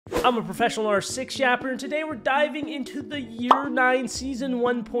I'm a professional R6 yapper, and today we're diving into the Year 9 Season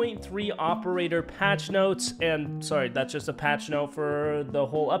 1.3 operator patch notes. And sorry, that's just a patch note for the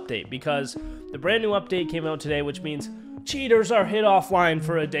whole update, because the brand new update came out today, which means cheaters are hit offline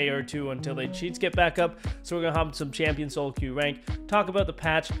for a day or two until they cheats get back up. So we're gonna hop some champion solo queue rank, talk about the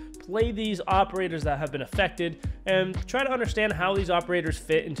patch, play these operators that have been affected, and try to understand how these operators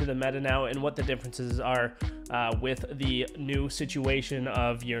fit into the meta now and what the differences are with the new situation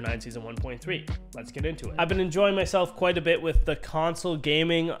of Year 9 Season 1.3. Let's get into it. I've been enjoying myself quite a bit with the console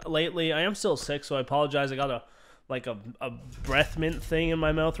gaming lately. I am still sick, so I apologize. I got a breath mint thing in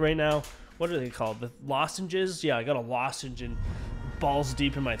my mouth right now. What are they called? The lozenges? Yeah, I got a lozenge and balls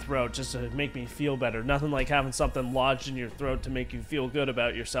deep in my throat just to make me feel better. Nothing like having something lodged in your throat to make you feel good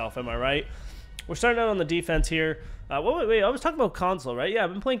about yourself, am I right? We're starting out on the defense here. Wait, I was talking about console, right? Yeah,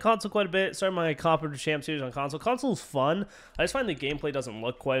 I've been playing console quite a bit. Started my Copper to Champ series on console. Console's fun. I just find the gameplay doesn't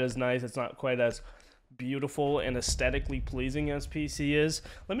look quite as nice. It's not quite as beautiful and aesthetically pleasing as PC is.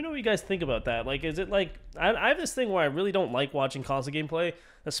 Let me know what you guys think about that. Like, is it like... I have this thing where I really don't like watching console gameplay,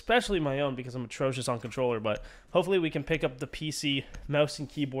 especially my own, because I'm atrocious on controller, but hopefully we can pick up the PC mouse and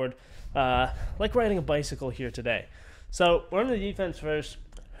keyboard like riding a bicycle here today. So, we're on the defense first.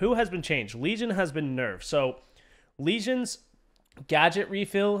 Who has been changed? Lesion has been nerfed. So, Legion's gadget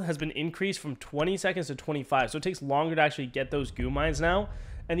refill has been increased from 20 seconds to 25, so it takes longer to actually get those goo mines now.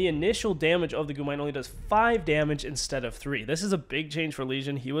 And the initial damage of the goo mine only does 5 damage instead of 3. This is a big change for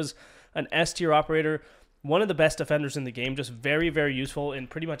Lesion. He was an S tier operator, one of the best defenders in the game, just very, very useful in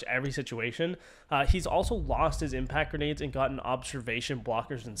pretty much every situation. He's also lost his impact grenades and gotten observation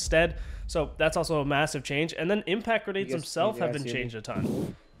blockers instead, so that's also a massive change. And then impact grenades themselves have been changed a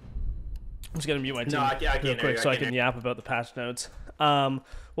ton. I'm just going to mute my team real quick so I can yap about the patch notes.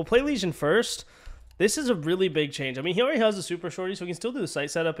 We'll play Lesion first. This is a really big change. I mean, he already has a super shorty, so he can still do the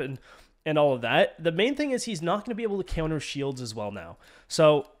site setup and all of that. The main thing is he's not going to be able to counter shields as well now.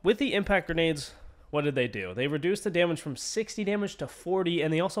 So with the impact grenades, what did they do? They reduced the damage from 60 damage to 40,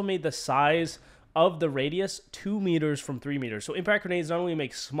 and they also made the size of the radius 2 meters from 3 meters. So impact grenades not only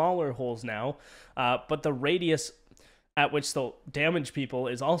make smaller holes now, but the radius at which they'll damage people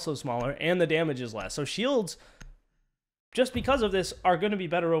is also smaller, and the damage is less. So shields, just because of this, are going to be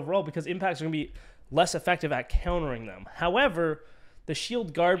better overall because impacts are going to be less effective at countering them. However, the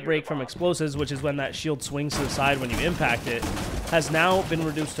shield guard break from explosives, which is when that shield swings to the side when you impact it, has now been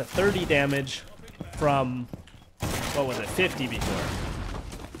reduced to 30 damage from, what was it, 50 before.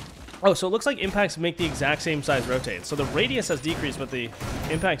 Oh, so it looks like impacts make the exact same size rotate. So the radius has decreased, but the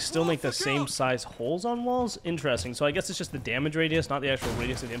impacts still make the same size holes on walls? Interesting. So I guess it's just the damage radius, not the actual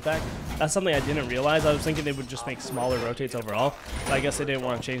radius of impact. That's something I didn't realize. I was thinking they would just make smaller rotates overall. But I guess they didn't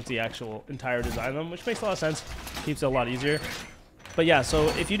want to change the actual entire design of them, which makes a lot of sense. Keeps it a lot easier. But yeah, so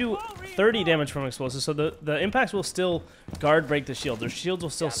if you do 30 damage from explosives, so the impacts will still guard break the shield. Their shields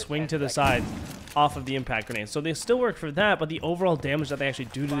will still swing to the side off of the impact grenades. So they still work for that, but the overall damage that they actually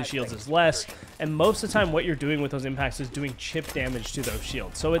do to the shields is less. And most of the time what you're doing with those impacts is doing chip damage to those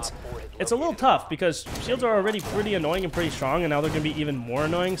shields. So it's a little tough because shields are already pretty annoying and pretty strong, and now they're going to be even more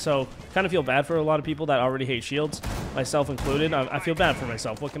annoying. So kind of feel bad for a lot of people that already hate shields, myself included. I feel bad for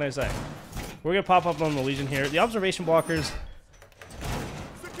myself. What can I say? We're going to pop up on the Legion here. The observation blockers,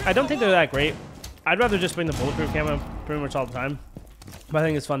 I don't think they're that great. I'd rather just bring the bulletproof camo pretty much all the time. But I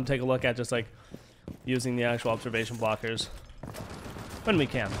think it's fun to take a look at just like using the actual observation blockers when we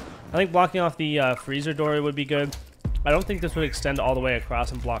can. I think blocking off the freezer door would be good. I don't think this would extend all the way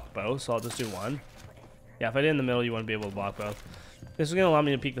across and block both, so I'll just do one. Yeah, if I did in the middle, you wouldn't be able to block both. This is going to allow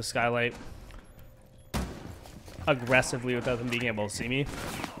me to peek the skylight aggressively without them being able to see me.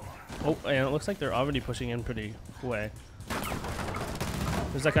 Oh, and it looks like they're already pushing in pretty way.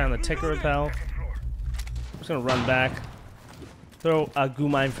 There's that guy on the ticker repel. I'm just going to run back. Throw a goo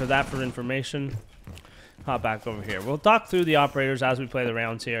mine for that for information. Hop back over here. We'll talk through the operators as we play the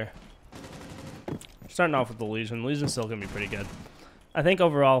rounds here. Starting off with the Lesion. Legion's still going to be pretty good. I think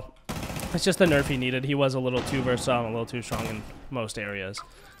overall, it's just the nerf he needed. He was a little too versatile and a little too strong in most areas.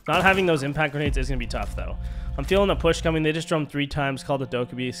 Not having those impact grenades is going to be tough, though. I'm feeling a push coming. They just drummed 3 times, called a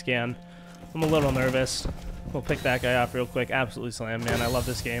Dokubi scan. I'm a little nervous. We'll pick that guy off real quick. Absolutely slam, man. I love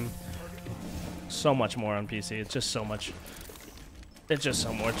this game. So much more on PC. It's just so much... It's just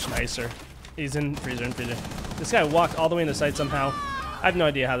so much nicer. He's in freezer and freezer. This guy walked all the way in the site somehow. I have no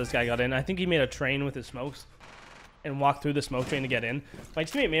idea how this guy got in. I think he made a train with his smokes and walked through the smoke train to get in. My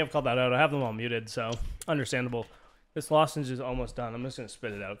teammate may have called that out. I have them all muted, so understandable. This lozenge is almost done. I'm just going to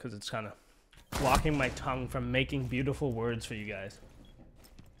spit it out because it's kind of blocking my tongue from making beautiful words for you guys.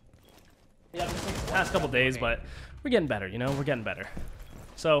 Yeah, the past couple days, but we're getting better, you know? We're getting better.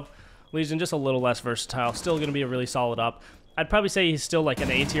 So Lesion just a little less versatile. Still going to be a really solid up. I'd probably say he's still like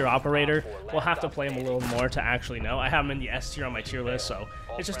an A-tier operator. We'll have to play him a little more to actually know. I have him in the S-tier on my tier list, so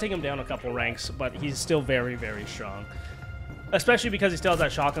it's just taking him down a couple ranks, but he's still very, very strong. Especially because he still has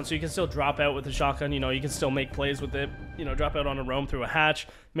that shotgun, so you can still drop out with the shotgun. You know, you can still make plays with it. You know, drop out on a roam through a hatch,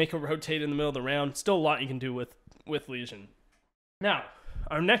 make a rotate in the middle of the round. Still a lot you can do with Lesion. Now,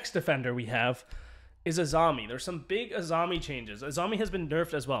 our next defender we have is Azami. There's some big Azami changes. Azami has been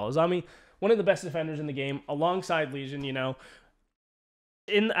nerfed as well. Azami, one of the best defenders in the game, alongside Lesion, you know.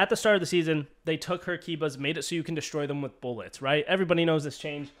 At the start of the season, they took her Kibas, made it so you can destroy them with bullets, right? Everybody knows this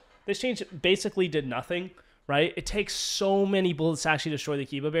change. This change basically did nothing, right? It takes so many bullets to actually destroy the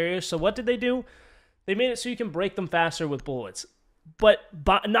Kiba barriers. So what did they do? They made it so you can break them faster with bullets. But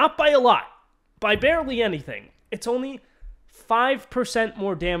not by a lot. By barely anything. It's only 5%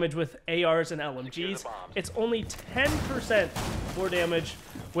 more damage with ARs and LMGs. It's only 10% more damage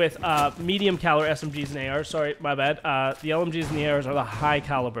with medium caliber SMGs and ARs. Sorry, my bad. The LMGs and the ARs are the high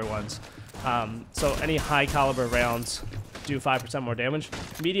caliber ones. So any high caliber rounds do 5% more damage.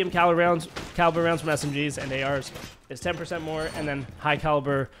 Medium caliber rounds from SMGs and ARs is 10% more, and then high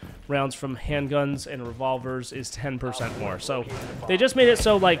caliber rounds from handguns and revolvers is 10% more. So they just made it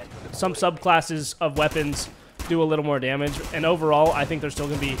so like some subclasses of weapons do a little more damage, and overall I think they're still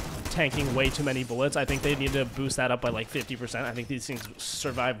going to be tanking way too many bullets. I think they need to boost that up by like 50%. I think these things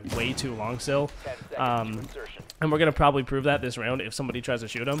survive way too long still, and we're going to probably prove that this round if somebody tries to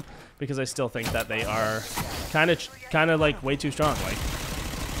shoot them, because I still think that they are kind of like way too strong. Like,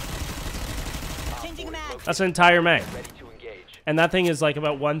 that's an entire mag, and that thing is like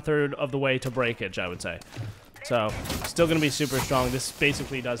about 1/3 of the way to breakage, I would say. So, still going to be super strong. This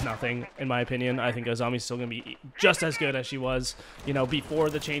basically does nothing, in my opinion. I think Azami's still going to be just as good as she was, you know, before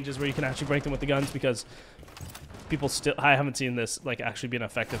the changes where you can actually break them with the guns, because people still... I haven't seen this, like, actually be an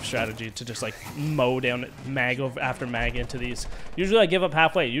effective strategy to just, like, mow down mag after mag into these. Usually I give up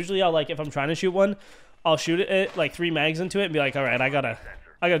halfway. Usually I'll, like, if I'm trying to shoot one, I'll shoot it, like, 3 mags into it and be like, all right, I gotta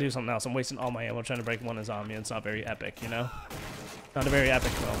do something else. I'm wasting all my ammo trying to break one Azami, and it's not very epic, you know? Not a very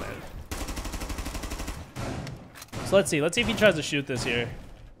epic moment. So let's see if he tries to shoot this here.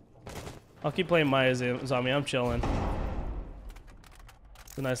 I'll keep playing my Azami. I'm chilling.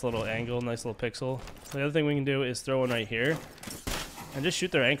 It's a nice little angle, nice little pixel. The other thing we can do is throw one right here and just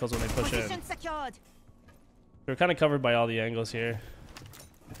shoot their ankles when they push in. We're kind of covered by all the angles here.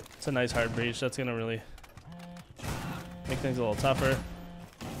 It's a nice hard breach. That's gonna really make things a little tougher.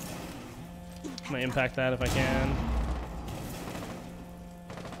 I'm gonna impact that if I can.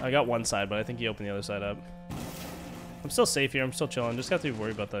 I got one side, but I think he opened the other side up. I'm still safe here. I'm still chilling. Just got to be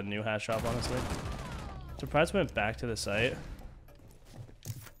worried about the new hatch drop, honestly. Surprised we went back to the site.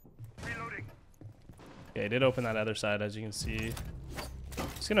 Okay, I did open that other side, as you can see.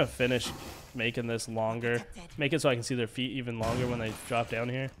 Just gonna finish making this longer. Make it so I can see their feet even longer when they drop down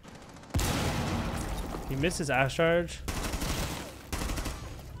here. He missed his ash charge.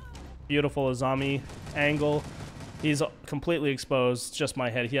 Beautiful Azami angle. He's completely exposed. Just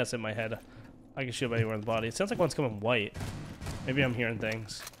my head. He has hit my head. I can shoot him anywhere in the body. It sounds like one's coming white. Maybe I'm hearing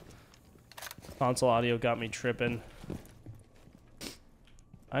things. Console audio got me tripping.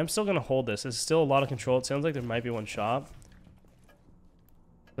 I'm still going to hold this. There's still a lot of control. It sounds like there might be one shot.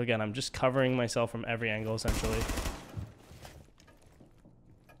 But again, I'm just covering myself from every angle, essentially.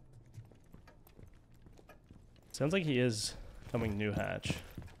 Sounds like he is coming new hatch.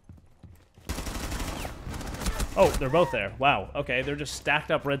 Oh, they're both there. Wow. Okay, they're just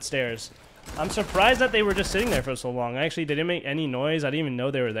stacked up red stairs. I'm surprised that they were just sitting there for so long. Actually, they didn't make any noise. I didn't even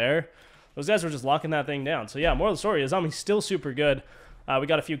know they were there. Those guys were just locking that thing down. So yeah, moral of the story is Azami's still super good. We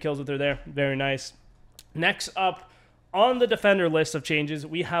got a few kills with her there. Very nice. Next up on the defender list of changes,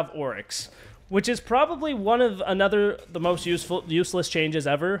 we have Oryx, which is probably one of the most useless changes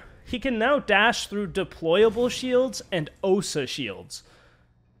ever. He can now dash through deployable shields and OSA shields.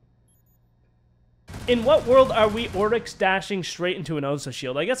 In what world are we Oryx dashing straight into an OSA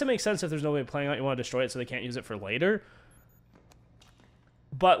shield? I guess it makes sense if there's no way of playing out, you want to destroy it so they can't use it for later.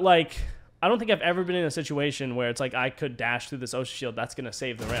 But, like, I don't think I've ever been in a situation where it's like I could dash through this OSA shield. That's going to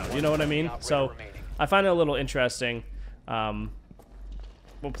save the round. You know what I mean? So I find it a little interesting.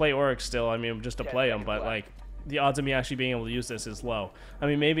 We'll play Oryx still. I mean, just to play him. But, like, the odds of me actually being able to use this is low. I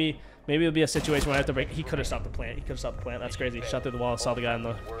mean, maybe it'll be a situation where I have to break. He could have stopped the plant. He could have stopped the plant. That's crazy. Shot through the wall. Saw the guy in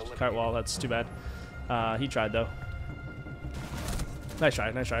the cart wall. That's too bad. He tried, though. Nice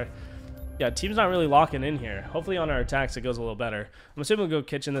try. Nice try. Yeah, team's not really locking in here. Hopefully on our attacks it goes a little better. I'm assuming we'll go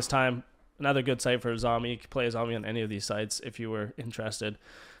kitchen this time. Another good site for a zombie. You can play a zombie on any of these sites if you were interested.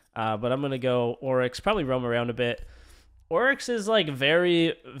 But I'm going to go Oryx. Probably roam around a bit. Oryx is like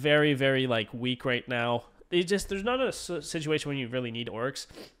very, very, very like weak right now. There's not a situation when you really need Oryx,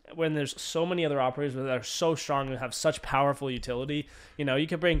 when there's so many other operators that are so strong and have such powerful utility. You know, you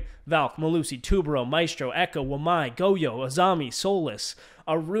could bring Valk, Melusi, Tubero, Maestro, Echo, Wamai, Goyo, Azami, Solus,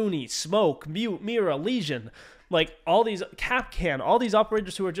 Aruni, Smoke, Mira, Lesion, like all these, Capcan, all these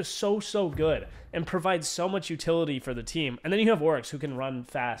operators who are just so good and provide so much utility for the team. And then you have Oryx who can run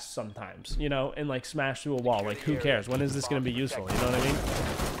fast sometimes, you know, and like smash through a wall. Like, who cares? When is this going to be useful? You know what I mean?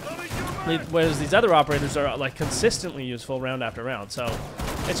 Whereas these other operators are like consistently useful round after round. So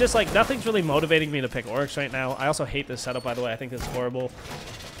it's just like nothing's really motivating me to pick Oryx right now. I also hate this setup, by the way. I think it's horrible.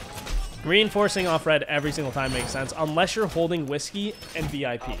 Reinforcing off red every single time makes sense, unless you're holding Whiskey and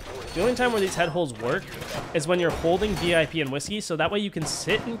VIP. The only time where these head holes work is when you're holding VIP and Whiskey, so that way you can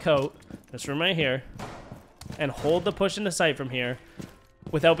sit and coat, this room right here, and hold the push into sight from here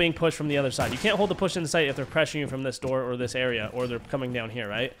without being pushed from the other side. You can't hold the push into sight if they're pressuring you from this door or this area, or they're coming down here,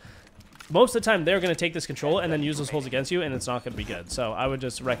 right? Most of the time, they're going to take this control and then use those holes against you, and it's not going to be good. So I would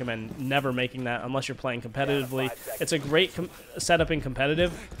just recommend never making that unless you're playing competitively. It's a great setup in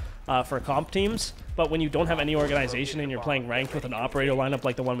competitive for comp teams, but when you don't have any organization and you're playing ranked with an operator lineup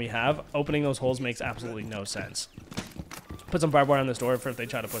like the one we have, opening those holes makes absolutely no sense. Put some barbed wire on this door for if they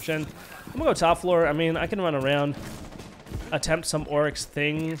try to push in. I'm going to go top floor. I mean, I can run around, attempt some Oryx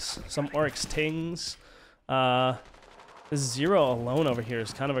things, This Zero alone over here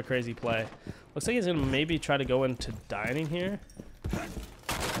is kind of a crazy play. Looks like he's going to maybe try to go into dining here.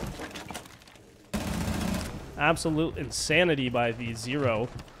 Absolute insanity by the Zero.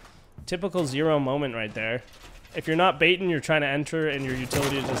 Typical Zero moment right there. If you're not baiting, you're trying to enter, and your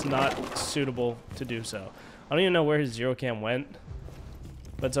utility is just not suitable to do so. I don't even know where his Zero cam went,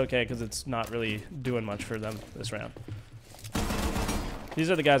 but it's okay because it's not really doing much for them this round. These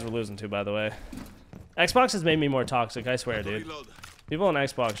are the guys we're losing to, by the way. Xbox has made me more toxic, I swear, dude. People on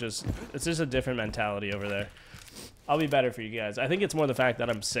Xbox it's just a different mentality over there. I'll be better for you guys. I think it's more the fact that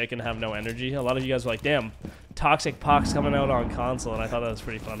I'm sick and have no energy. A lot of you guys were like, damn, toxic Pox coming out on console, and I thought that was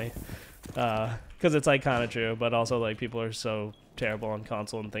pretty funny. Because it's like kind of true, but also like people are so terrible on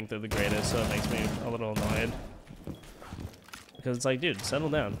console and think they're the greatest, so it makes me a little annoyed. Because it's like, dude, settle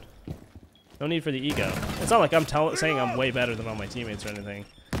down. No need for the ego. It's not like I'm saying I'm way better than all my teammates or anything,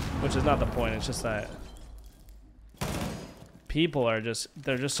 which is not the point. It's just that people are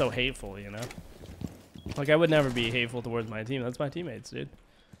they're just so hateful, you know? Like, I would never be hateful towards my team. That's my teammates, dude. It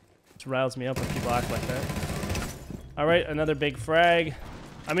just riles me up when people act like that. Alright, another big frag.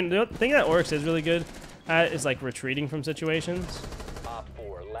 I mean, the thing that Oryx is really good at is, like, retreating from situations.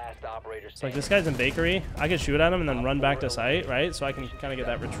 It's like, this guy's in bakery. I can shoot at him and then run back to site, right? So I can kind of get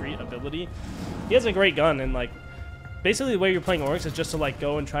that retreat ability. He has a great gun, and, like, basically the way you're playing Oryx is just to, like,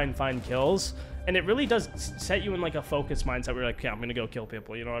 go and try and find kills. And it really does set you in, like, a focused mindset where you're like, okay, I'm going to go kill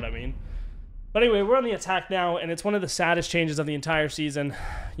people, you know what I mean? But anyway, we're on the attack now, and it's one of the saddest changes of the entire season.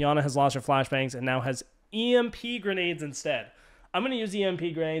 Yana has lost her flashbangs and now has EMP grenades instead. I'm going to use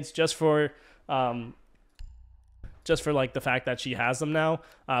EMP grenades just for like the fact that she has them now.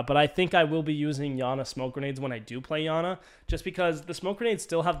 But I think I will be using Yana smoke grenades when I do play Yana, just because the smoke grenades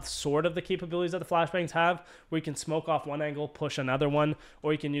still have sort of the capabilities that the flashbangs have, where you can smoke off one angle, push another one,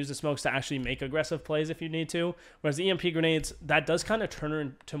 or you can use the smokes to actually make aggressive plays if you need to. Whereas the EMP grenades, that does kind of turn her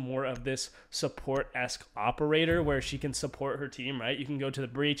into more of this support-esque operator, where she can support her team, right? You can go to the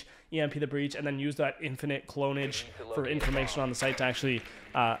breach, EMP the breach, and then use that infinite clonage for information on the site to actually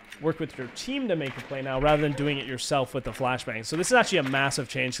work with your team to make a play now, rather than doing it yourself with the flashbangs. So this is actually a massive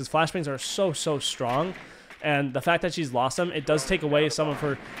change, because flashbangs are so strong, and the fact that she's lost them, it does take away some of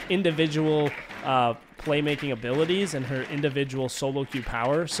her individual playmaking abilities and her individual solo queue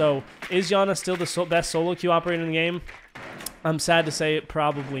power. So is Yana still the best solo queue operator in the game? I'm sad to say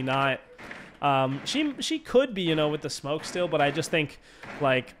probably not. She could be, you know, with the smoke still, but I just think,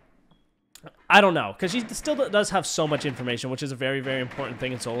 like, I don't know, because she still does have so much information, which is a very important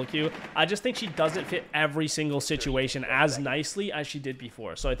thing in solo queue. I just think she doesn't fit every single situation as nicely as she did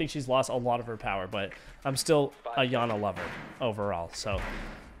before. So I think she's lost a lot of her power, but I'm still a Yana lover overall. So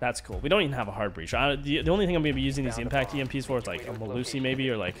that's cool. We don't even have a hard breach. The only thing I'm going to be using these impact EMPs for is like a Melusi maybe,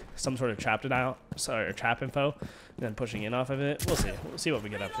 or like some sort of trap info, and then pushing in off of it. We'll see. We'll see what we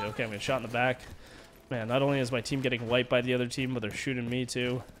get up to. Okay, I'm getting shot in the back. Man, not only is my team getting wiped by the other team, but they're shooting me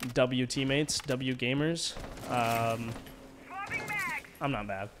too. W teammates, W gamers. I'm not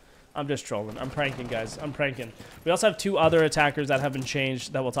bad. I'm just trolling. I'm pranking, guys. I'm pranking. We also have two other attackers that have been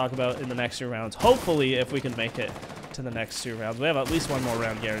changed that we'll talk about in the next 2 rounds. Hopefully, if we can make it to the next 2 rounds. We have at least one more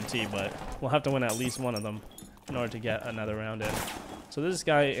round guaranteed, but we'll have to win at least one of them in order to get another round in. So this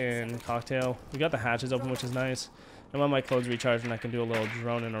guy in Cocktail. We got the hatches open, which is nice. And when my clothes recharge, and I can do a little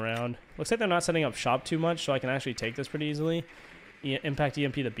droning around. Looks like they're not setting up shop too much, so I can actually take this pretty easily. Impact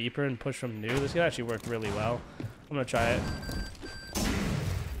EMP the beeper and push from new. This could actually work really well. I'm gonna try it.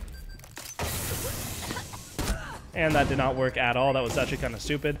 And that did not work at all. That was actually kind of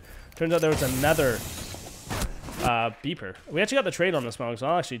stupid. Turns out there was another beeper. We actually got the trade on the smoke, so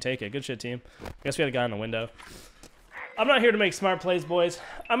I'll actually take it. Good shit, team. I guess we had a guy in the window. I'm not here to make smart plays, boys.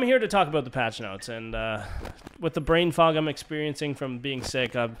 I'm here to talk about the patch notes. And with the brain fog I'm experiencing from being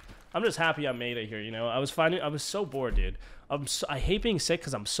sick, I'm just happy I made it here, you know? I was so bored, dude. I hate being sick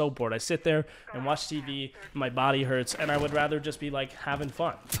because I'm so bored. I sit there and watch TV, and my body hurts, and I would rather just be, like, having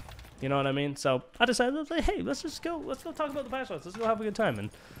fun. You know what I mean? So I decided, I was like, hey, let's go talk about the patch notes. Let's go have a good time.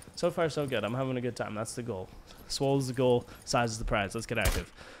 And so far, so good. I'm having a good time. That's the goal. Swole is the goal. Size is the prize. Let's get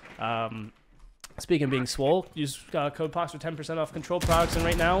active. Speaking of being swole, use code POX for 10% off control products. And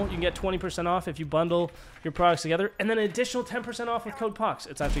right now, you can get 20% off if you bundle your products together. And then an additional 10% off with code POX.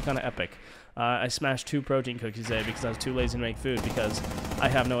 It's actually kind of epic. I smashed 2 protein cookies today because I was too lazy to make food because I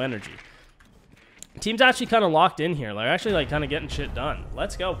have no energy. Team's actually kind of locked in here. They're actually like kind of getting shit done.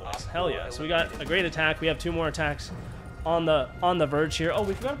 Let's go, boys. Hell yeah. So we got a great attack. We have 2 more attacks on the verge here. Oh,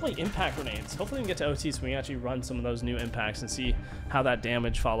 we forgot to play impact grenades. Hopefully we can get to OT so we can actually run some of those new impacts and see how that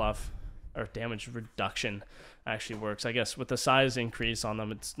damage fall off or damage reduction actually works. I guess with the size increase on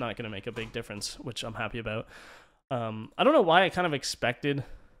them, it's not going to make a big difference, which I'm happy about. I don't know why I kind of expected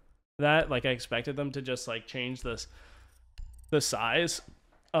that. Like I expected them to just like change the size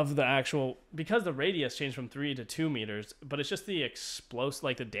of the actual, because the radius changed from 3 to 2 meters, but it's just the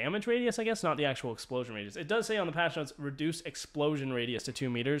like the damage radius, I guess, not the actual explosion radius. It does say on the patch notes, reduce explosion radius to 2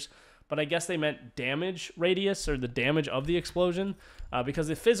 meters, but I guess they meant damage radius or the damage of the explosion, because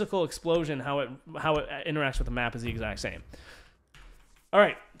the physical explosion, how it interacts with the map is the exact same. All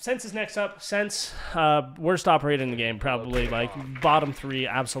right, Sens is next up. Sens, worst operator in the game, probably like bottom 3,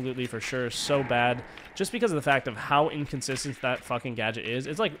 absolutely for sure. So bad, just because of the fact of how inconsistent that fucking gadget is.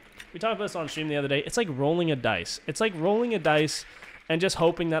 It's like, we talked about this on stream the other day, it's like rolling a dice. It's like rolling a dice and just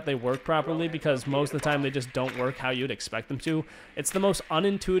hoping that they work properly, because most of the time they just don't work how you'd expect them to. It's the most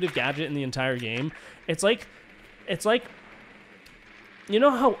unintuitive gadget in the entire game. It's like, you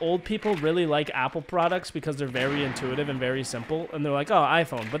know how old people really like Apple products because they're very intuitive and very simple, and they're like, oh,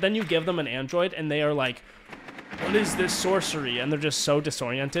 iPhone. But then you give them an Android, and they are like, what is this sorcery? And they're just so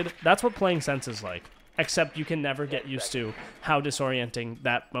disoriented. That's what playing Sens is like, except you can never get used to how disorienting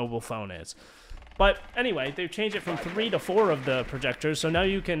that mobile phone is. But anyway, they've changed it from 3 to 4 of the projectors, so now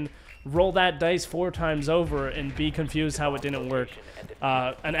you can roll that dice 4 times over and be confused how it didn't work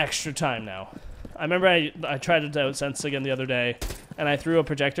an extra time now. I remember I tried it out Sens again the other day, and I threw a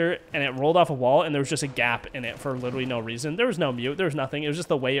projector, and it rolled off a wall, and there was just a gap in it for literally no reason. There was no mute, there was nothing. It was just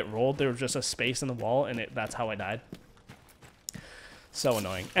the way it rolled. There was just a space in the wall, and that's how I died. So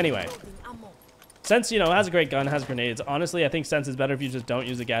annoying. Anyway, Sens, you know, has a great gun, has grenades. Honestly, I think Sens is better if you just don't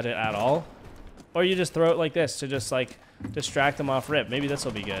use the gadget at all, or you just throw it like this to just like distract them off rip. Maybe this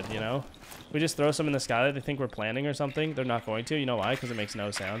will be good, you know? We just throw some in the sky that they think we're planning or something. They're not going to. You know why? Because it makes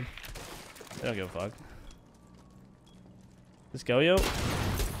no sound. They don't give a fuck. This Goyo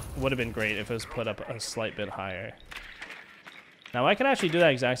would have been great if it was put up a slight bit higher. Now I could actually do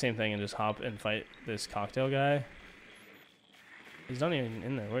that exact same thing and just hop and fight this cocktail guy. He's not even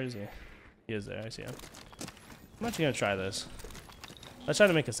in there. Where is he? He is there. I see him. I'm actually gonna try this. Let's try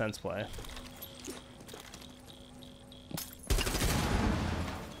to make a Sens play.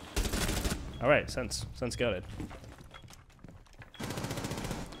 All right, Sens got it.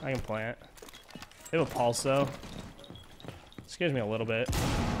 I can plant. They have a pulse though. Scares me a little bit.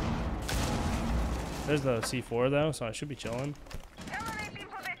 There's the C4 though, so I should be chilling. They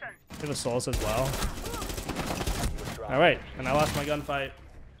have a Solus as well. Alright, and I lost my gunfight.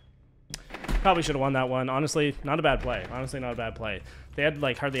 Probably should have won that one. Honestly, not a bad play. Honestly, not a bad play. They had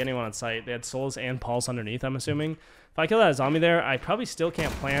like hardly anyone on site. They had Solus and Pulse underneath, I'm assuming. If I kill that zombie there, I probably still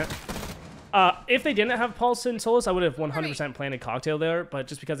can't plant. If they didn't have Pulse and Solus, I would have 100% planted Cocktail there, but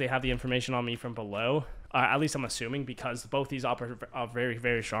just because they have the information on me from below, at least I'm assuming, because both these are very,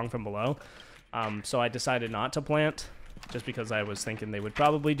 very strong from below, so I decided not to plant, just because I was thinking they would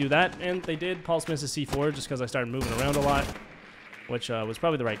probably do that, and they did. Pulse misses C4 just because I started moving around a lot, which was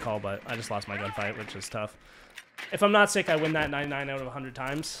probably the right call, but I just lost my gunfight, which is tough. If I'm not sick, I win that 99 out of 100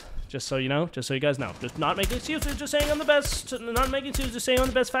 times. Just so you know, just so you guys know. Just not making excuses, just saying I'm the best. Not making excuses, just saying I'm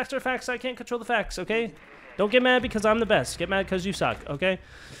the best. Facts are facts. I can't control the facts, okay? Don't get mad because I'm the best. Get mad because you suck, okay?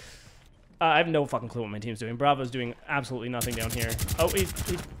 I have no fucking clue what my team's doing. Bravo's doing absolutely nothing down here. Oh,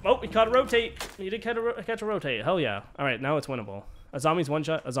 he caught a rotate. He did catch a rotate. Hell yeah. All right, now it's winnable. A zombie's one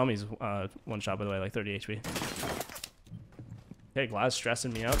shot. A zombie's one shot, by the way, like 30 HP. Okay, Glaz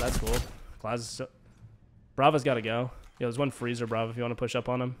stressing me out. That's cool. Glaz is so... Brava's got to go. Yeah, there's one freezer, Brava, if you want to push up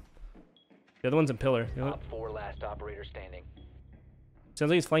on him. The other one's in pillar. You know, Top 4 last operator standing. sounds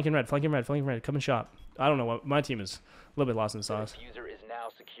like he's flanking red, flanking red, flanking red. Come and shop. I don't know what... My team is a little bit lost in the sauce. The diffuser is now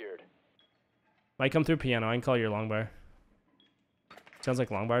secured. Might come through piano. I can call your long bar. Sounds like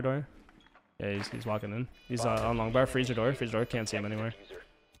long bar door. Yeah, he's walking in. He's on long bar. Freezer door. Freezer door. Can't see him anywhere.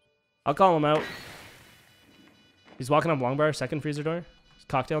 I'll call him out. He's walking up long bar. Second freezer door.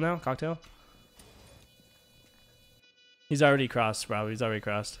 Cocktail now. Cocktail. He's already crossed, Bravo. He's already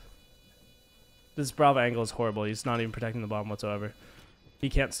crossed. This Bravo angle is horrible. He's not even protecting the bomb whatsoever. He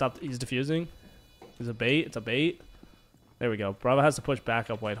can't stop. He's defusing. It's a bait. It's a bait. There we go. Bravo has to push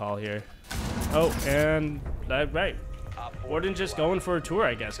back up Whitehall here. Oh, and right. Warden just going for a tour,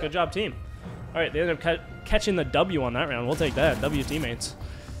 I guess. Good job, team. All right, they ended up catching the W on that round. We'll take that. W teammates.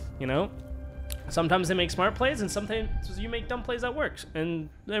 You know? Sometimes they make smart plays, and sometimes you make dumb plays that works. And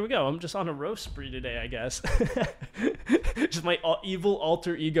there we go. I'm just on a roast spree today, I guess. Just my evil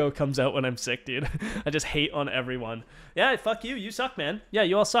alter ego comes out when I'm sick, dude. I just hate on everyone. Yeah, fuck you. You suck, man. Yeah,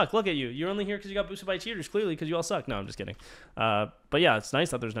 you all suck. Look at you. You're only here because you got boosted by cheaters, clearly, because you all suck. No, I'm just kidding. But yeah, it's nice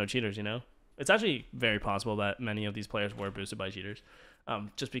that there's no cheaters, you know? It's actually very possible that many of these players were boosted by cheaters.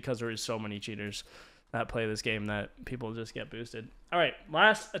 Just because there is so many cheaters that play this game that people just get boosted. All right,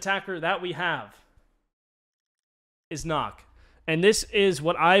 last attacker that we have is Knock. And this is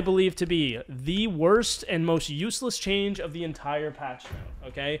what I believe to be the worst and most useless change of the entire patch note,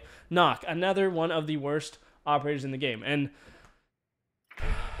 okay? Knock, another one of the worst operators in the game. And,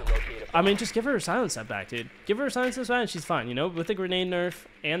 I mean, just give her silence step back, dude. Give her a silence step back and she's fine, you know? With the grenade nerf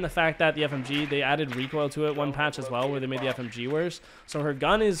and the fact that the FMG, they added recoil to it one patch as well where they made the FMG worse. So her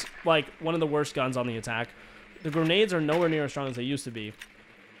gun is, like, one of the worst guns on the attack. The grenades are nowhere near as strong as they used to be.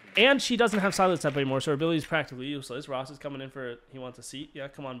 And she doesn't have silence step anymore, so her ability is practically useless. Ross is coming in for, he wants a seat. Yeah,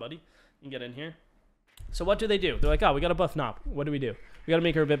 come on, buddy. You can get in here. So what do? They're like, oh, we got to buff Nop. What do? We got to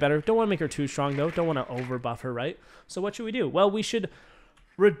make her a bit better. Don't want to make her too strong, though. Don't want to over buff her, right? So what should we do? Well, we should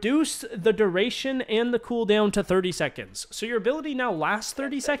reduce the duration and the cooldown to 30 seconds. So your ability now lasts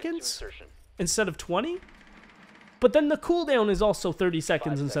 30 seconds instead of 20. But then the cooldown is also 30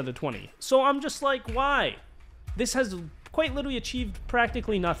 seconds instead of 20. So I'm just like, why? This has quite literally achieved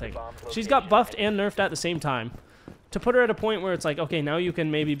practically nothing. She's got buffed and nerfed at the same time. To put her at a point where it's like, okay, now you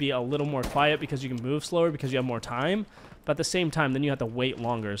can maybe be a little more quiet because you can move slower because you have more time. But at the same time, then you have to wait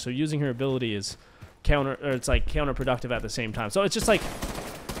longer. So using her ability is counterproductive at the same time. So it's just like,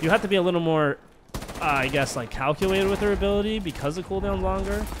 you have to be a little more, I guess, like calculated with her ability because the cooldown's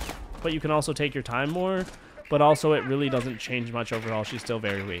longer. But you can also take your time more. But also it really doesn't change much overall. She's still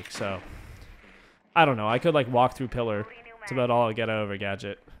very weak, so I don't know. I could like walk through pillar. That's about all I get out of a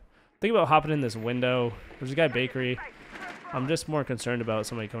gadget. Think about hopping in this window. There's a guy bakery. I'm just more concerned about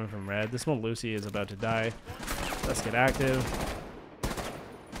somebody coming from red. This one Lucy is about to die. Let's get active.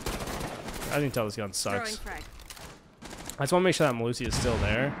 I can tell this gun sucks. I just want to make sure that Lucy is still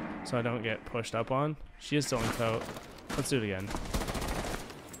there so I don't get pushed up on. She is still in coat. Let's do it again.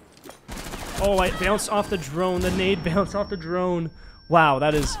 Oh, I bounced off the drone. The nade bounced off the drone. Wow,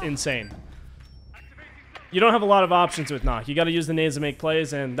 that is insane. You don't have a lot of options with Knock. You got to use the nades to make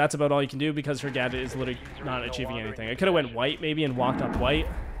plays, and that's about all you can do because her gadget is literally not achieving anything. I could have went white maybe and walked up white,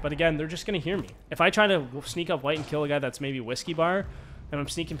 but again, they're just going to hear me. If I try to sneak up white and kill a guy that's maybe Whiskey Bar, and I'm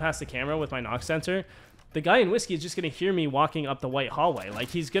sneaking past the camera with my Knock sensor, the guy in Whiskey is just going to hear me walking up the white hallway. Like,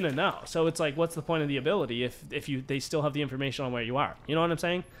 he's going to know. So it's like, what's the point of the ability if they still have the information on where you are? You know what I'm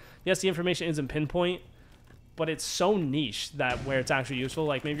saying? Yes, the information isn't pinpoint, but it's so niche that where it's actually useful.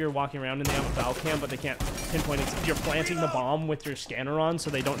 Like maybe you're walking around and they have a valve cam, but they can't pinpoint it. You're planting the bomb with your scanner on, so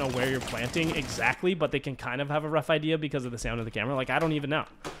they don't know where you're planting exactly, but they can kind of have a rough idea because of the sound of the camera. Like, I don't even know.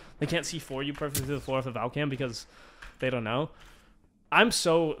 They can't see for you perfectly to the floor of the valve cam because they don't know. I'm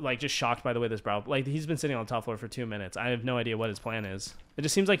so, like, just shocked by the way this bro, like, he's been sitting on the top floor for 2 minutes. I have no idea what his plan is. It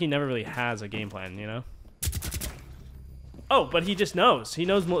just seems like he never really has a game plan, you know? Oh, but he just knows. He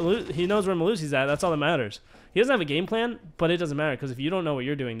knows where Malusi's at. That's all that matters. He doesn't have a game plan, but it doesn't matter because if you don't know what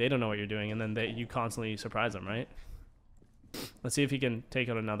you're doing, they don't know what you're doing, and then you constantly surprise them, right? Let's see if he can take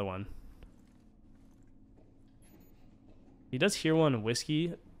out another one. He does hear one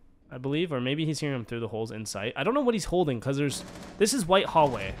Whiskey, I believe, or maybe he's hearing him through the holes in sight. I don't know what he's holding because this is white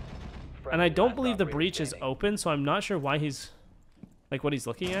hallway, and I don't believe the breach is open, so I'm not sure why he's like what he's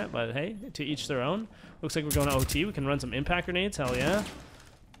looking at. But hey, to each their own. Looks like we're going to OT. We can run some impact grenades. Hell yeah.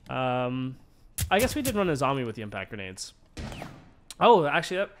 I guess we did run a zombie with the impact grenades. Oh,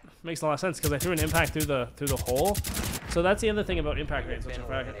 actually, that makes a lot of sense because I threw an impact through the hole. So that's the other thing about impact grenades, which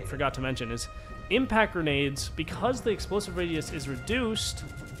I forgot to mention, is impact grenades, because the explosive radius is reduced,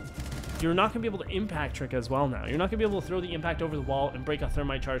 you're not going to be able to impact trick as well now. You're not going to be able to throw the impact over the wall and break a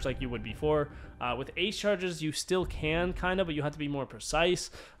thermite charge like you would before. With ace charges, you still can, kind of, but you have to be more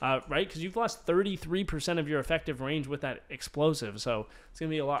precise, right? Because you've lost 33% of your effective range with that explosive, so it's going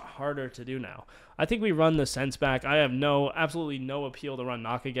to be a lot harder to do now. I think we run the Sens back. I have absolutely no appeal to run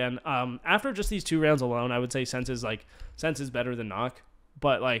Knock again. After just these 2 rounds alone, I would say Sens is better than Knock,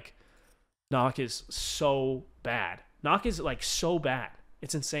 but like Knock is so bad. Knock is like so bad.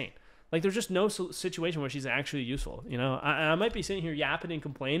 It's insane. Like, there's just no situation where she's actually useful, you know? I might be sitting here yapping and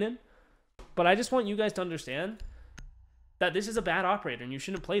complaining, but I just want you guys to understand that this is a bad operator and you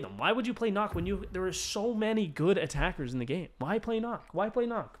shouldn't play them. Why would you play Knock when there are so many good attackers in the game? Why play Knock? Why play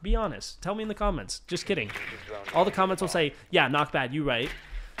Knock? Be honest. Tell me in the comments. Just kidding. All the comments will say, yeah, Knock bad, you right.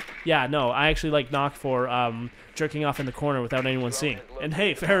 Yeah, no, I actually like Knock for jerking off in the corner without anyone seeing. And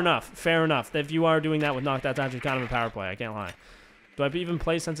hey, fair enough. Fair enough. If you are doing that with Knock, that's actually kind of a power play. I can't lie. Do I even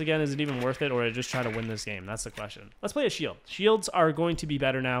play Sens again? Is it even worth it, or do I just try to win this game? That's the question. Let's play a shield. Shields are going to be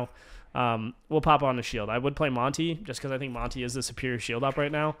better now. We'll pop on a shield. I would play Monty, just because I think Monty is the superior shield up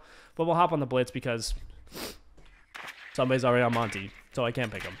right now. But we'll hop on the Blitz because somebody's already on Monty, so I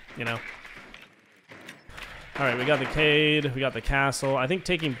can't pick him, you know? All right, we got the Cade. We got the Castle. I think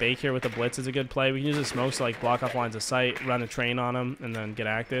taking Bake here with the Blitz is a good play. We can use the smokes to like block off lines of sight, run a train on them, and then get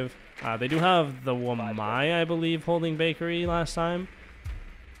active. They do have the Wamai, I believe, holding Bakery last time.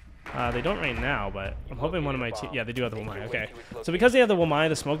 They don't right now, but I'm hoping one of my yeah, they do have the Wamai. Okay. So because they have the Wamai,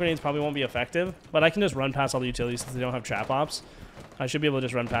 the smoke grenades probably won't be effective, but I can just run past all the utilities since they don't have trap ops. I should be able to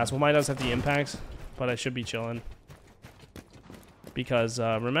just run past. Wamai does have the impacts, but I should be chilling. Because,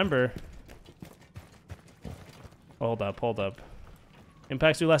 remember... Hold up.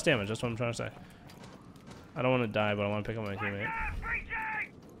 Impacts do less damage, that's what I'm trying to say. I don't want to die, but I want to pick up my teammate.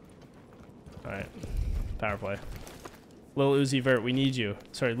 Alright. Power play. Lil Uzi Vert, we need you.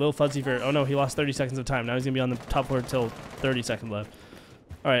 Sorry, Lil Fuzzy Vert. Oh no, he lost 30 seconds of time. Now he's going to be on the top floor until 30 seconds left.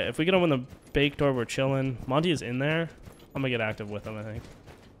 Alright, if we get him in the bake door, we're chilling. Monty is in there. I'm going to get active with him, I think.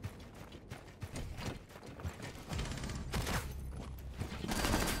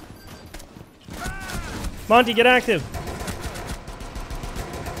 Monty, get active!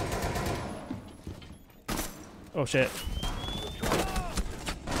 Oh shit.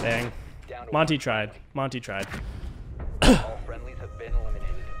 Dang. Monty tried. All friendlies have been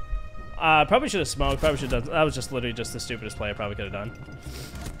eliminated. Probably should have smoked. Probably should have done. That was just literally just the stupidest play I probably could have done.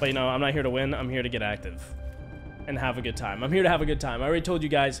 But you know, I'm not here to win. I'm here to get active and have a good time. I'm here to have a good time. I already told you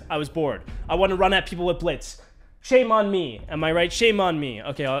guys I was bored. I want to run at people with blitz. Shame on me. Am I right? Shame on me.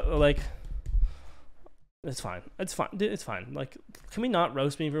 Okay, like... It's fine. It's fine. Dude, it's fine. Like, can we not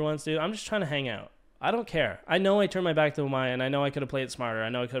roast me for once, dude? I'm just trying to hang out. I don't care. I know I turned my back to Umaya, and I know I could have played it smarter. I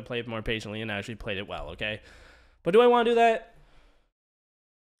know I could have played it more patiently and actually played it well, okay? But do I want to do that?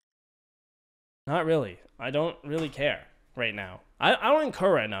 Not really. I don't really care right now. I don't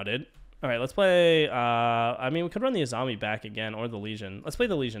incur right now, dude. All right, let's play... I mean, we could run the Azami back again, or the Lesion. Let's play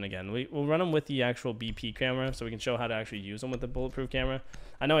the Lesion again. We'll run them with the actual BP camera, so we can show how to actually use them with the bulletproof camera.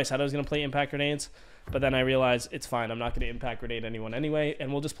 I know I said I was going to play impact grenades, but then I realized it's fine. I'm not going to impact grenade anyone anyway,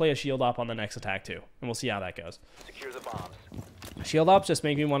 and we'll just play a shield op on the next attack too, and we'll see how that goes. Secure the bombs. Shield ops just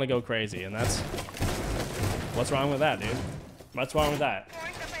make me want to go crazy, and that's... What's wrong with that, dude? What's wrong with that?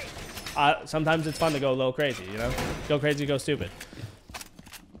 Sometimes it's fun to go a little crazy, you know? Go crazy, go stupid.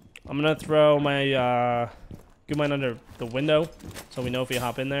 I'm going to throw my good mine under the window, so we know if we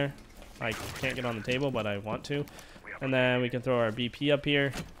hop in there. I can't get on the table, but I want to. And then we can throw our BP up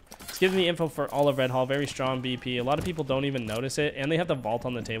here. It's giving me info for all of Red Hall. Very strong BP. A lot of people don't even notice it. And they have the vault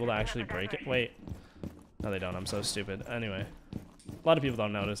on the table to actually break it. Wait. No, they don't. I'm so stupid. Anyway. A lot of people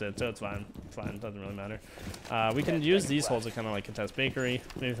don't notice it, so it's fine. It's fine. It doesn't really matter. We can use these holes to kind of like contest Bakery.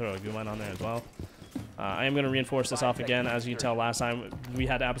 Maybe throw a Gumine on there as well. I am going to reinforce this off again. As you can tell, last time we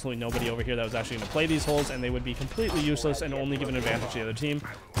had absolutely nobody over here that was actually going to play these holes, and they would be completely useless and only give an advantage to the other team.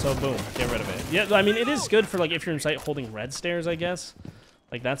 So boom, get rid of it. Yeah, I mean, it is good for like if you're in sight holding red stairs, I guess.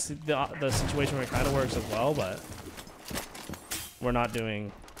 Like that's the situation where it kind of works as well, but we're not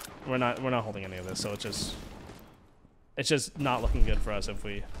holding any of this, so it's just not looking good for us if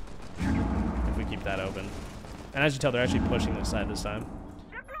we keep that open. And as you tell, they're actually pushing this side this time.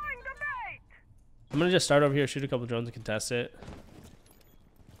 I'm gonna just start over here, shoot a couple drones and contest it.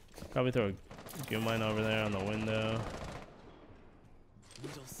 Probably throw a Goo Mine over there on the window.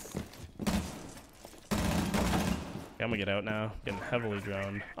 Okay, I'm gonna get out now. Getting heavily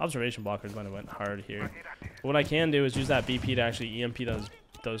droned. Observation blockers might have went hard here. But what I can do is use that BP to actually EMP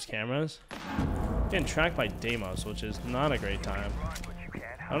those cameras. Getting tracked by Deimos, which is not a great time.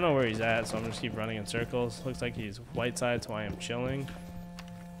 I don't know where he's at, so I'm just keep running in circles. Looks like he's white side, so I am chilling.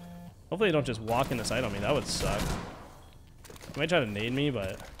 Hopefully they don't just walk into sight on me. That would suck. He might try to nade me,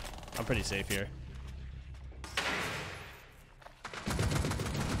 but I'm pretty safe here.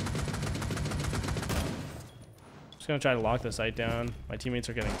 Just gonna try to lock the site down. My teammates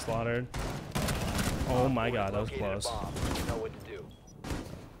are getting slaughtered. Oh my god, that was close.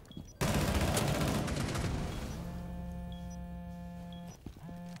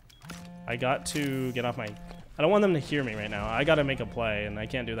 I got to get off my... I don't want them to hear me right now. I gotta make a play, and I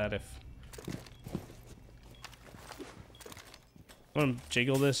can't do that if... I'm gonna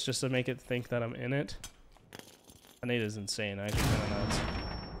jiggle this just to make it think that I'm in it. That nade is insane, actually kind of nuts.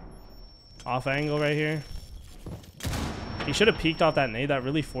 Off angle right here. He should have peeked off that nade. That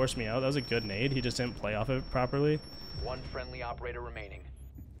really forced me out. That was a good nade. He just didn't play off it properly. One friendly operator remaining.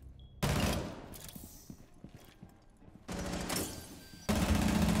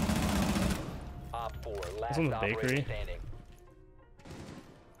 This one's a bakery. I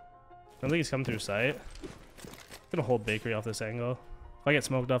don't think he's coming through sight. I'm gonna hold bakery off this angle. If I get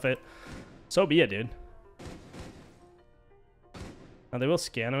smoked off it, so be it, dude. Now they will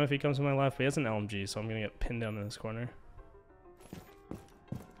scan him if he comes to my left, but he has an LMG, so I'm gonna get pinned down in this corner.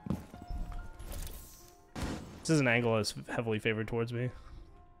 This is an angle that's heavily favored towards me.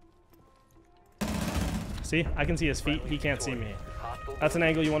 See? I can see his feet. He can't see me. That's an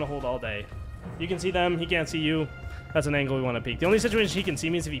angle you want to hold all day. You can see them. He can't see you. That's an angle we want to peek. The only situation he can see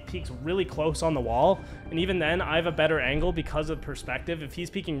me is if he peeks really close on the wall. And even then, I have a better angle because of perspective. If he's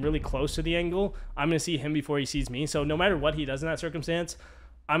peeking really close to the angle, I'm going to see him before he sees me. So no matter what he does in that circumstance,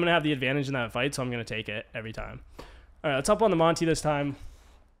 I'm going to have the advantage in that fight. So I'm going to take it every time. All right, let's hop on the Monty this time.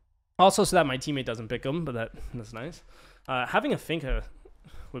 Also so that my teammate doesn't pick him, but that's nice. Having a Finka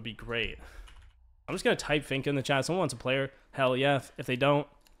would be great. I'm just going to type Finka in the chat. Someone wants a player. Hell yeah. If they don't,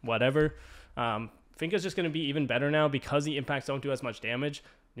 whatever. Finka's just going to be even better now because the impacts don't do as much damage.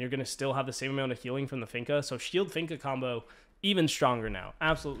 And you're going to still have the same amount of healing from the Finka. So shield Finka combo even stronger now.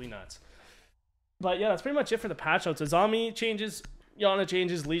 Absolutely nuts. But yeah, that's pretty much it for the patch notes. Azami changes, Yana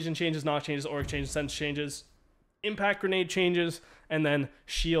changes, Lesion changes, Knock changes, Auric changes, Sens changes, Impact Grenade changes, and then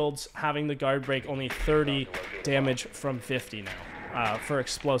shields having the guard break only 30 damage from 50 now. For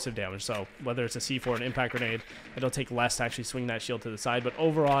explosive damage. So whether it's a C4 or an impact grenade, it'll take less to actually swing that shield to the side. But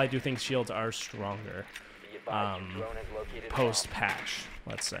overall, I do think shields are stronger post-patch,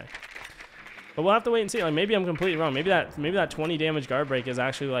 let's say. But we'll have to wait and see. Like maybe I'm completely wrong. Maybe that 20 damage guard break is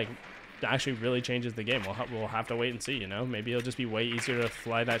actually really changes the game. We'll have to wait and see. You know, maybe it'll just be way easier to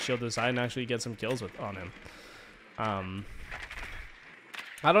fly that shield to the side and actually get some kills on him.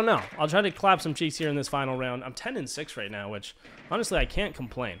 I don't know. I'll try to clap some cheeks here in this final round. I'm 10-6 right now, which honestly I can't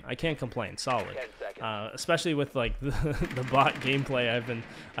complain. I can't complain. Solid, especially with like the bot gameplay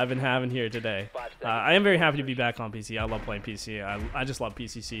I've been having here today. I am very happy to be back on PC. I love playing PC. I just love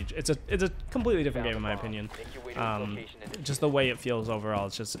PC Siege. It's a completely different game in my opinion. Just the way it feels overall.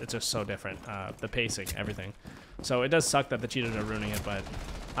 It's just so different. The pacing, everything. So it does suck that the cheaters are ruining it, but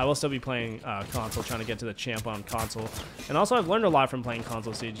I will still be playing console, trying to get to the champ on console. And also, I've learned a lot from playing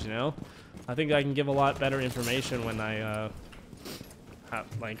console Siege, you know? I think I can give a lot better information when I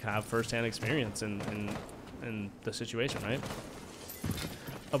have first-hand experience in the situation, right?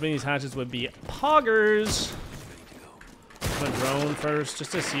 Opening these hatches would be poggers. I'm gonna drone first,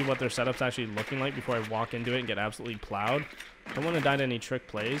 just to see what their setup's actually looking like before I walk into it and get absolutely plowed. Don't want to die to any trick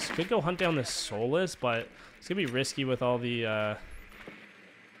plays. Could go hunt down this Soulless, but it's gonna be risky with all the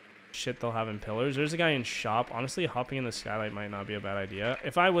shit they'll have in pillars. There's a guy in shop. Honestly, hopping in the skylight might not be a bad idea.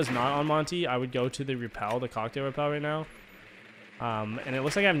 If I was not on Monty, I would go to the repel, the cocktail repel right now. And it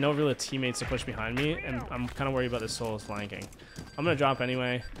looks like I have no real teammates to push behind me, and I'm kind of worried about this Soulless flanking. I'm gonna drop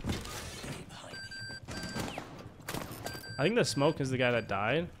anyway. I think the smoke is the guy that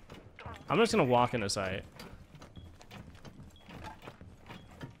died. I'm just gonna walk into sight.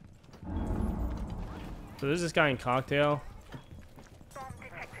 So there's this guy in cocktail.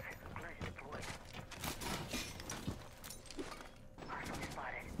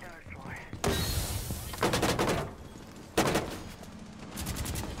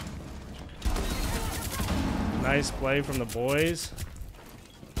 Nice play from the boys.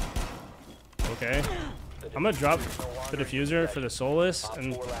 Okay. I'm gonna drop the diffuser for the Soulless,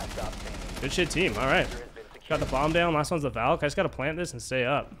 and good shit team. All right. Got the bomb down. Last one's the Valk. I just gotta plant this and stay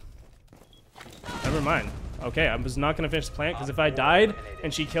up. Never mind. Okay, I was not gonna finish the plant because if I died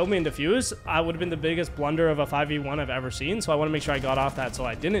and she killed me and defused, I would have been the biggest blunder of a 5v1 I've ever seen. So I want to make sure I got off that, so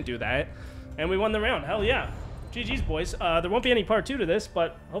I didn't do that, and we won the round. Hell yeah. GG's, boys. There won't be any part 2 to this,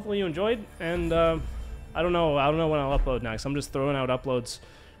 but hopefully you enjoyed. And I don't know when I'll upload next. I'm just throwing out uploads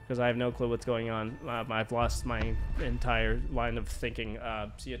because I have no clue what's going on. I've lost my entire line of thinking.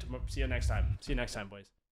 See you next time. See you next time, boys.